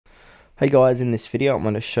Hey guys, in this video I'm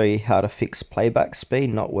going to show you how to fix playback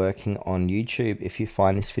speed not working on YouTube. If you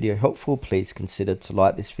find this video helpful, please consider to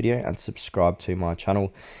like this video and subscribe to my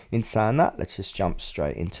channel. In saying that, let's just jump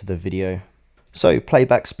straight into the video. So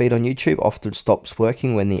playback speed on YouTube often stops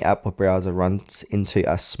working when the app or browser runs into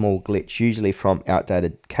a small glitch, usually from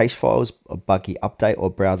outdated cache files, a buggy update, or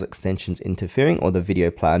browser extensions interfering, or the video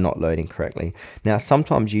player not loading correctly. Now,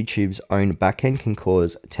 sometimes YouTube's own backend can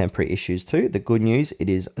cause temporary issues too. The good news, it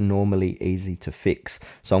is normally easy to fix.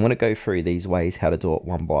 So I'm going to go through these ways how to do it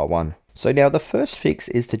one by one. So now the first fix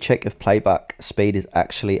is to check if playback speed is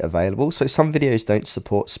actually available. So some videos don't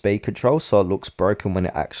support speed control, so it looks broken when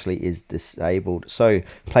it actually is disabled. So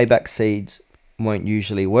playback speeds won't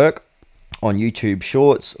usually work on YouTube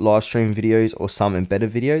Shorts, live stream videos, or some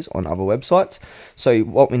embedded videos on other websites. So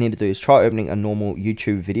what we need to do is try opening a normal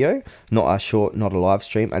YouTube video, not a short, not a live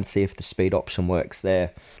stream, and see if the speed option works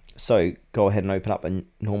there. So go ahead and open up a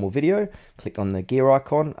normal video, click on the gear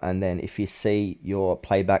icon, and then if you see your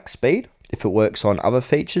playback speed, if it works on other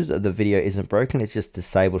features, that the video isn't broken, it's just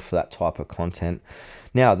disabled for that type of content.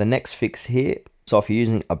 Now the next fix here, so if you're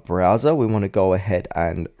using a browser, we want to go ahead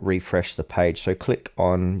and refresh the page. So click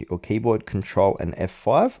on your keyboard, Control and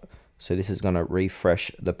F5. So this is going to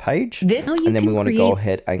refresh the page. And then we want to go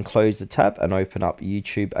ahead and close the tab and open up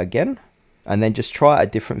YouTube again. And then just try a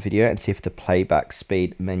different video and see if the playback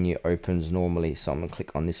speed menu opens normally. So I'm going to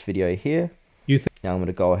click on this video here. Now I'm going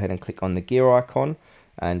to go ahead and click on the gear icon,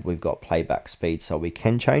 and we've got playback speed, so we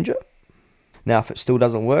can change it. Now if it still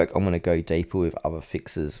doesn't work, I'm going to go deeper with other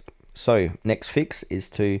fixes. So next fix is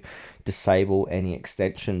to disable any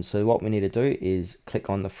extensions. So what we need to do is click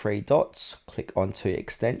on the three dots, click onto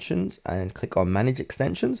extensions, and click on manage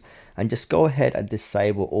extensions, and just go ahead and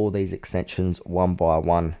disable all these extensions one by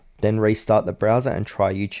one. Then restart the browser and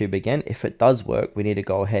try YouTube again. If it does work, we need to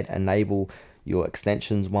go ahead and enable your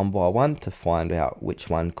extensions one by one to find out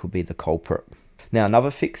which one could be the culprit. Now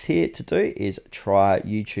another fix here to do is try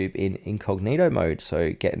YouTube in incognito mode.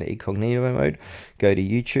 So get into incognito mode, go to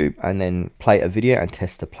YouTube, and then play a video and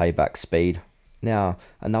test the playback speed. Now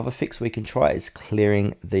another fix we can try is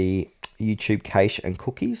clearing the YouTube cache and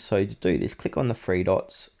cookies. So to do this, click on the three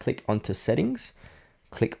dots, click onto settings,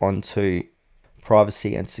 click onto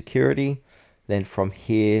privacy and security, then from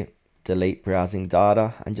here delete browsing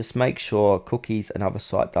data, and just make sure cookies and other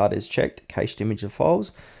site data is checked, cached image and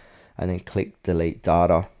files, and then click delete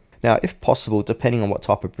data. Now if possible, depending on what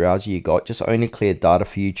type of browser you got, just only clear data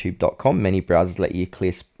for youtube.com. Many browsers let you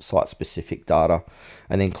clear site specific data,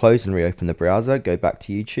 and then close and reopen the browser, go back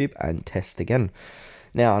to YouTube and test again.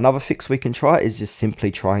 Now another fix we can try is just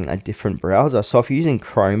simply trying a different browser. So if you're using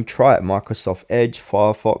Chrome, try it Microsoft Edge,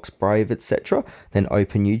 Firefox, Brave, etc. Then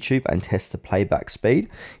open YouTube and test the playback speed.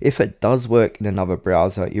 If it does work in another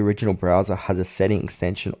browser, your original browser has a setting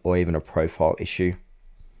extension or even a profile issue.